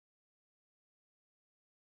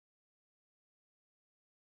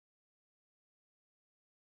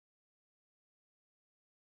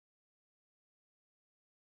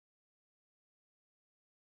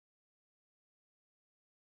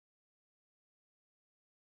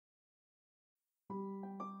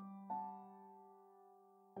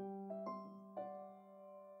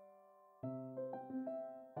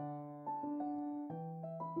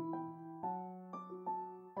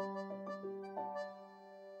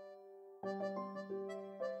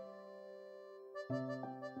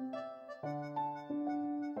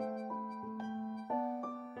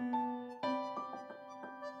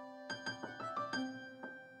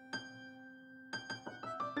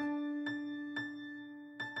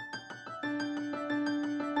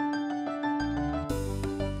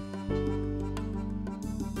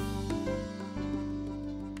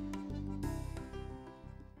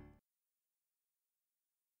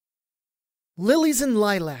Lilies and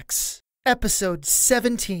Lilacs, Episode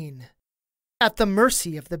 17. At the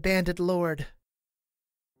Mercy of the Bandit Lord.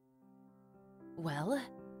 Well,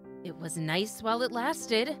 it was nice while it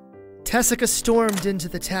lasted. Tessica stormed into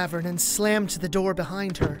the tavern and slammed the door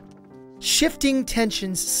behind her. Shifting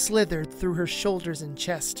tensions slithered through her shoulders and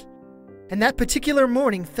chest. And that particular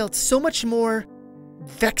morning felt so much more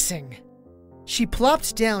vexing. She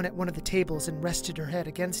plopped down at one of the tables and rested her head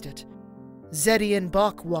against it. Zeddy and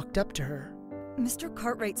Bach walked up to her. Mr.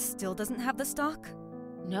 Cartwright still doesn't have the stock?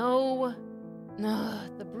 No.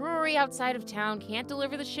 The brewery outside of town can't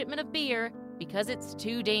deliver the shipment of beer because it's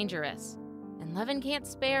too dangerous. And Levin can't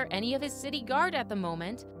spare any of his city guard at the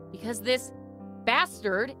moment because this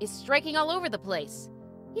bastard is striking all over the place.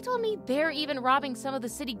 He told me they're even robbing some of the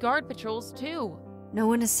city guard patrols too. No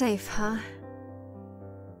one is safe, huh?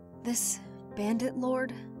 This bandit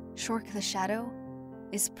lord, Shork the Shadow,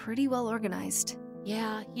 is pretty well organized.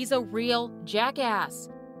 Yeah, he's a real jackass.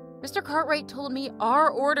 Mr. Cartwright told me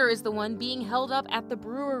our order is the one being held up at the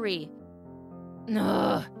brewery.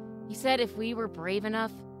 Ugh. He said if we were brave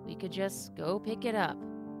enough, we could just go pick it up.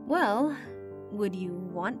 Well, would you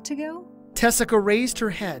want to go? Tessica raised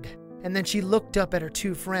her head, and then she looked up at her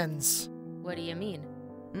two friends. What do you mean?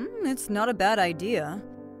 It's not a bad idea.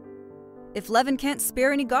 If Levin can't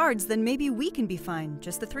spare any guards, then maybe we can be fine,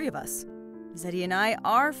 just the three of us. Zeddy and I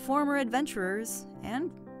are former adventurers,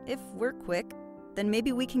 and if we're quick, then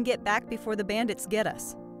maybe we can get back before the bandits get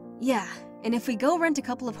us. Yeah, and if we go rent a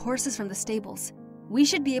couple of horses from the stables, we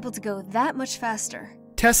should be able to go that much faster.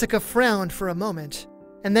 Tessica frowned for a moment,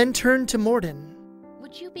 and then turned to Morden.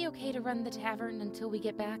 Would you be okay to run the tavern until we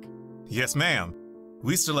get back? Yes, ma'am.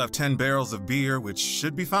 We still have 10 barrels of beer, which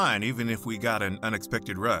should be fine even if we got an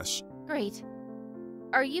unexpected rush. Great.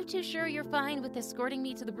 Are you two sure you're fine with escorting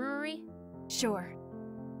me to the brewery? Sure.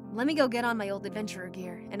 Let me go get on my old adventurer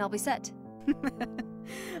gear, and I'll be set.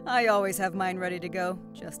 I always have mine ready to go,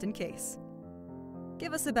 just in case.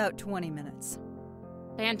 Give us about 20 minutes.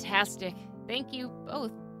 Fantastic. Thank you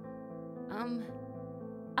both.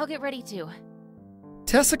 I'll get ready too.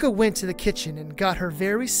 Tessica went to the kitchen and got her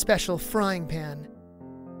very special frying pan.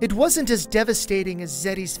 It wasn't as devastating as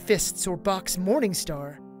Zeddy's fists or Bach's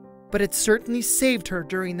Morningstar, but it certainly saved her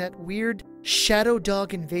during that weird shadow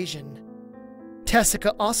dog invasion.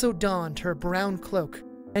 Tessica also donned her brown cloak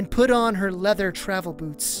and put on her leather travel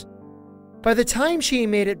boots. By the time she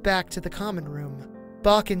made it back to the common room,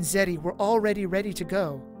 Bach and Zeddy were already ready to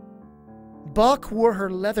go. Bach wore her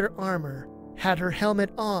leather armor, had her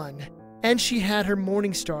helmet on, and she had her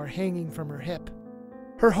Morningstar hanging from her hip.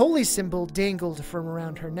 Her holy symbol dangled from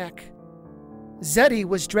around her neck. Zeddy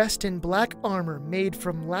was dressed in black armor made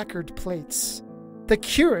from lacquered plates. The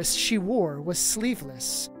cuirass she wore was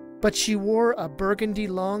sleeveless, but she wore a burgundy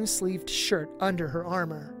long-sleeved shirt under her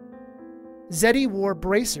armor. Zeddy wore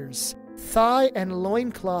bracers, thigh and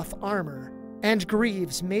loincloth armor, and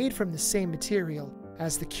greaves made from the same material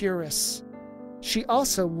as the cuirass. She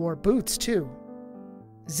also wore boots, too.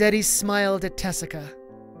 Zeddy smiled at Tessica.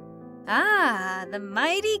 Ah, the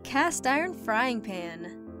mighty cast-iron frying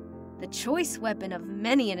pan. The choice weapon of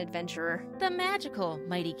many an adventurer. The magical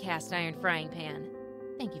mighty cast iron frying pan.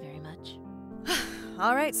 Thank you very much.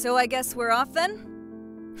 All right, so I guess we're off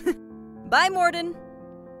then? Bye, Morden.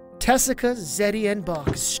 Tessica, Zeddy, and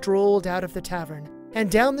Bach strolled out of the tavern and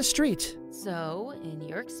down the street. So, in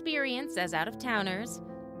your experience as out-of-towners,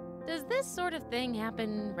 does this sort of thing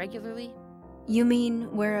happen regularly? You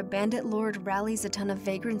mean where a bandit lord rallies a ton of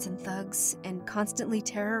vagrants and thugs and constantly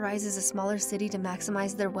terrorizes a smaller city to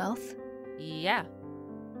maximize their wealth? Yeah.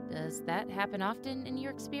 Does that happen often in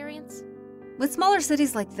your experience? With smaller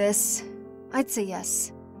cities like this, I'd say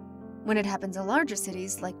yes. When it happens in larger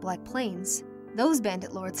cities like Black Plains, those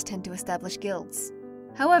bandit lords tend to establish guilds.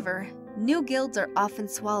 However, new guilds are often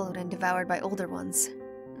swallowed and devoured by older ones.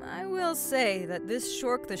 I will say that this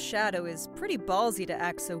Shork the Shadow is pretty ballsy to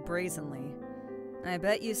act so brazenly. I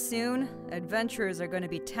bet you soon, adventurers are going to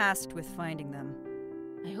be tasked with finding them.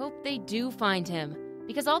 I hope they do find him,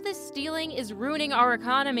 because all this stealing is ruining our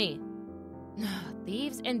economy.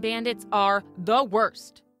 Thieves and bandits are the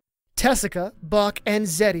worst. Tessica, Bach, and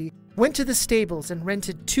Zeddy went to the stables and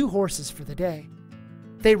rented 2 horses for the day.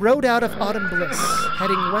 They rode out of Autumn Bliss,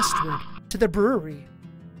 heading westward to the brewery.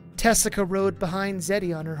 Tessica rode behind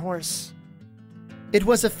Zeddy on her horse. It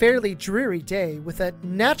was a fairly dreary day with a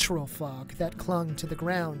natural fog that clung to the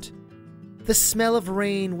ground. The smell of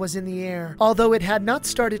rain was in the air, although it had not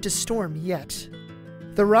started to storm yet.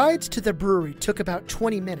 The rides to the brewery took about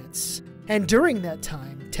 20 minutes, and during that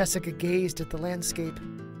time, Tessica gazed at the landscape.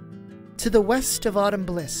 To the west of Autumn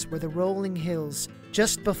Bliss were the rolling hills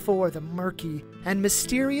just before the murky and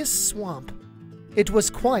mysterious swamp It was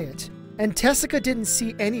quiet, and Tessica didn't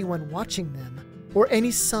see anyone watching them or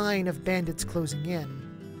any sign of bandits closing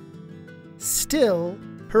in. Still,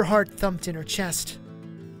 her heart thumped in her chest.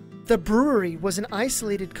 The brewery was an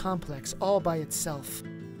isolated complex all by itself,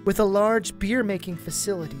 with a large beer-making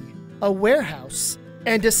facility, a warehouse,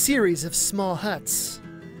 and a series of small huts.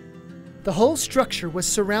 The whole structure was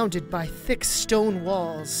surrounded by thick stone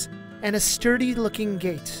walls and a sturdy-looking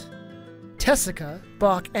gate. Tessica,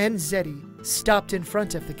 Bach, and Zeddy stopped in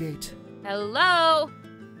front of the gate. Hello?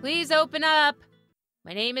 Please open up.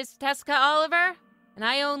 My name is Tessica Oliver, and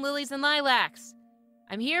I own Lilies and Lilacs.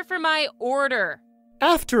 I'm here for my order.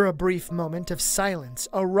 After a brief moment of silence,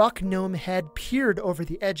 a rock gnome head peered over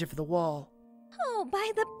the edge of the wall. Oh,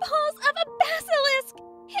 by the balls of a basilisk!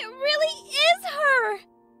 It really is her!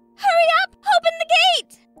 Hurry up! Open the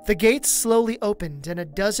gate! The gate slowly opened, and a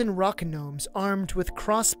dozen rock gnomes armed with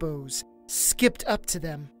crossbows skipped up to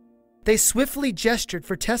them. They swiftly gestured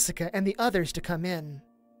for Tessica and the others to come in.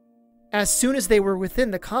 As soon as they were within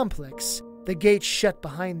the complex, the gate shut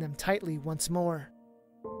behind them tightly once more.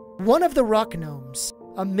 One of the rock gnomes,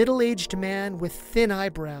 a middle-aged man with thin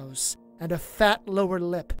eyebrows and a fat lower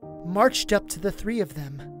lip, marched up to the three of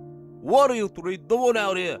them. What are you three doing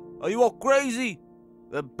out here? Are you all crazy?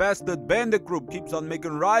 The bastard bandit group keeps on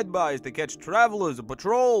making ride-bys to catch travelers and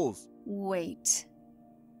patrols. Wait.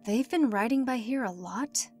 They've been riding by here a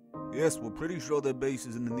lot? Yes, we're pretty sure their base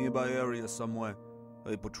is in the nearby area somewhere.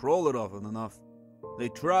 They patrol it often enough. They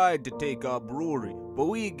tried to take our brewery, but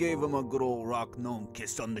we gave them a good old rock gnome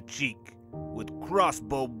kiss on the cheek with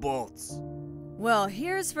crossbow bolts. Well,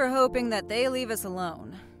 here's for hoping that they leave us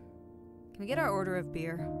alone. Can we get our order of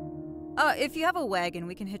beer? If you have a wagon,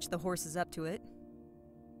 we can hitch the horses up to it.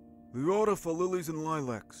 The order for Lilies and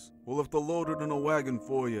Lilacs. We'll have to load it in a wagon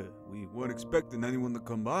for you. We weren't expecting anyone to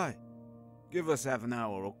come by. Give us half an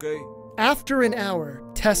hour, okay? After an hour,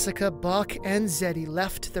 Tessica, Bach, and Zeddy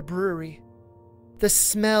left the brewery. The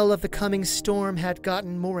smell of the coming storm had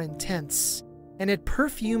gotten more intense, and it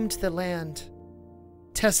perfumed the land.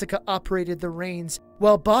 Tessica operated the reins,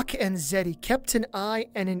 while Bach and Zeddy kept an eye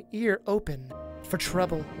and an ear open for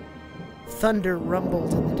trouble. Thunder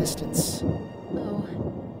rumbled in the distance. Oh,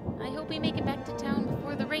 I hope we make it back to town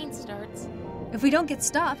before the rain starts. If we don't get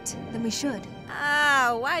stopped, then we should.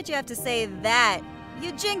 Ah, why'd you have to say that?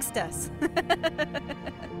 You jinxed us.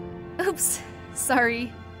 Oops,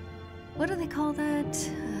 sorry. What do they call that?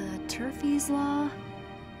 Turfy's Law?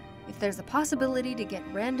 If there's a possibility to get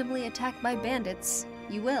randomly attacked by bandits,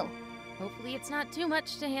 you will. Hopefully it's not too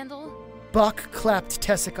much to handle. Bach clapped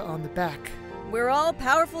Tessica on the back. We're all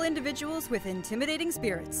powerful individuals with intimidating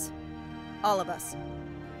spirits. All of us.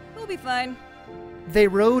 We'll be fine. They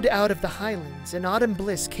rode out of the highlands, and autumn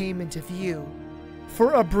bliss came into view.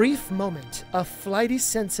 For a brief moment, a flighty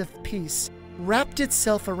sense of peace wrapped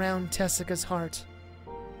itself around Tessica's heart.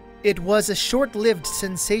 It was a short-lived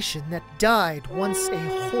sensation that died once a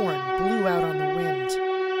horn blew out on the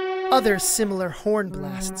wind. Other similar horn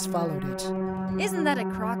blasts followed it. Isn't that a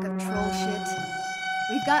crock of troll shit?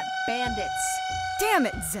 We've got bandits. Damn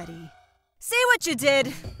it, Zeddy. See what you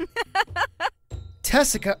did!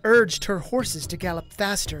 Tessica urged her horses to gallop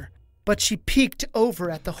faster, but she peeked over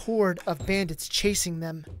at the horde of bandits chasing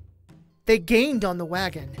them. They gained on the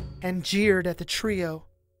wagon and jeered at the trio.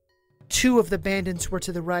 2 of the bandits were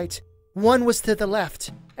to the right, 1 was to the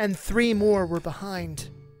left, and 3 more were behind.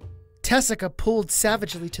 Tessica pulled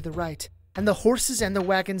savagely to the right, and the horses and the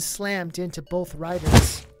wagon slammed into both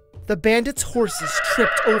riders. The bandits' horses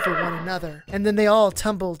tripped over one another, and then they all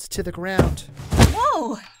tumbled to the ground.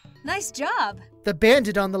 Whoa! Nice job! The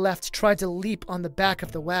bandit on the left tried to leap on the back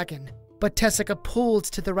of the wagon, but Tessica pulled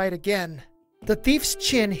to the right again. The thief's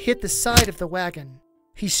chin hit the side of the wagon.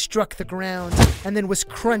 He struck the ground and then was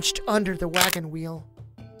crunched under the wagon wheel.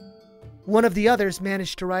 One of the others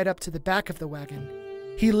managed to ride up to the back of the wagon.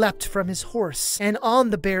 He leapt from his horse and on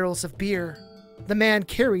the barrels of beer. The man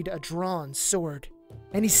carried a drawn sword,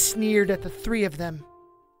 and he sneered at the 3 of them.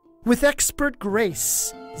 With expert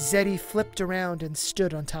grace, Zeddy flipped around and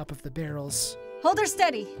stood on top of the barrels. Hold her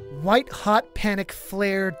steady. White-hot panic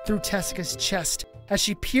flared through Tessica's chest as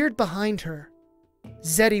she peered behind her.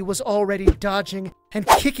 Zeddy was already dodging and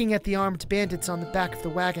kicking at the armed bandits on the back of the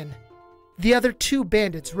wagon. The other 2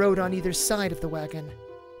 bandits rode on either side of the wagon.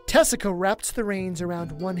 Tessica wrapped the reins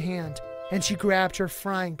around one hand, and she grabbed her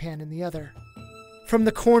frying pan in the other. From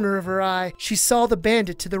the corner of her eye, she saw the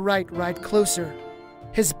bandit to the right ride closer.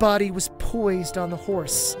 His body was poised on the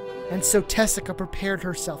horse, and so Tessica prepared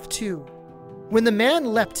herself too. When the man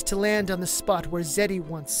leapt to land on the spot where Zeddy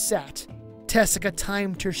once sat, Tessica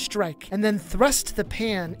timed her strike and then thrust the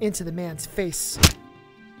pan into the man's face.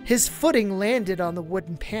 His footing landed on the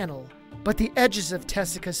wooden panel, but the edges of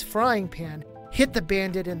Tessica's frying pan hit the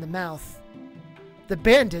bandit in the mouth. The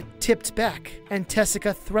bandit tipped back, and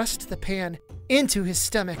Tessica thrust the pan into his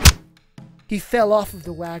stomach. He fell off of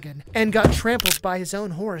the wagon and got trampled by his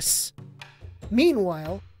own horse.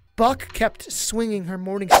 Meanwhile, Buck kept swinging her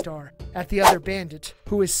Morningstar at the other bandit,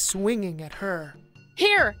 who was swinging at her.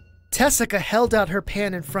 Here! Tessica held out her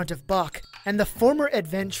pan in front of Buck, and the former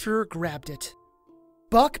adventurer grabbed it.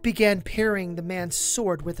 Buck began parrying the man's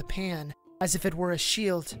sword with the pan, as if it were a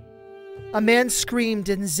shield. A man screamed,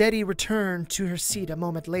 and Zeddy returned to her seat a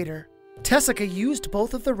moment later. Tessica used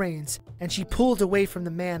both of the reins, and she pulled away from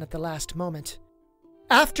the man at the last moment.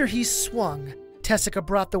 After he swung, Tessica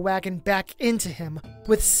brought the wagon back into him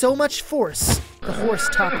with so much force, the horse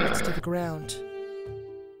toppled to the ground.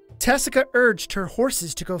 Tessica urged her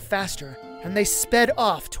horses to go faster, and they sped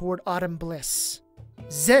off toward Autumn Bliss.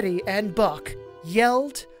 Zeddy and Buck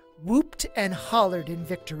yelled, whooped, and hollered in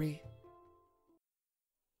victory.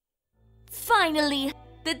 Finally,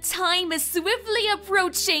 the time is swiftly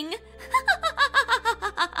approaching.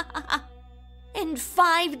 In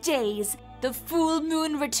 5 days, the full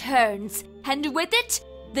moon returns, and with it,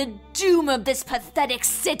 the doom of this pathetic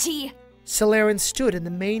city. Celerin stood in the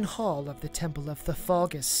main hall of the Temple of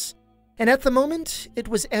Thephalgus, and at the moment it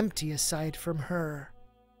was empty aside from her.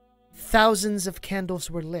 Thousands of candles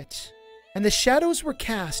were lit, and the shadows were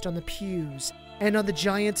cast on the pews and on the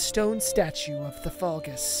giant stone statue of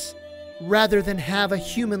Thephalgus. Rather than have a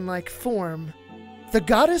human-like form, the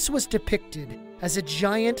goddess was depicted as a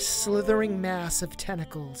giant slithering mass of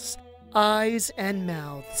tentacles, eyes, and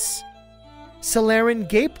mouths. Celerin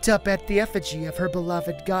gaped up at the effigy of her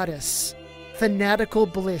beloved goddess, fanatical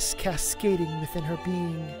bliss cascading within her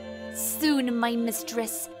being. Soon, my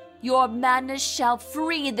mistress, your madness shall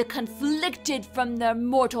free the conflicted from their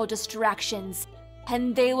mortal distractions,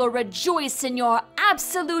 and they will rejoice in your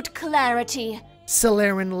absolute clarity.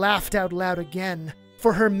 Celerin laughed out loud again,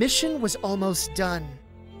 for her mission was almost done.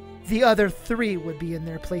 The other 3 would be in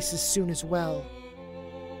their places soon as well.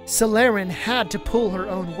 Celerin had to pull her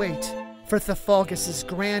own weight for Thephalgus'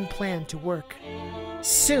 grand plan to work.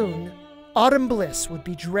 Soon, Autumn Bliss would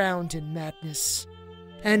be drowned in madness,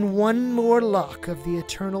 and one more lock of the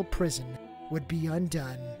eternal prison would be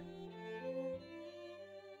undone.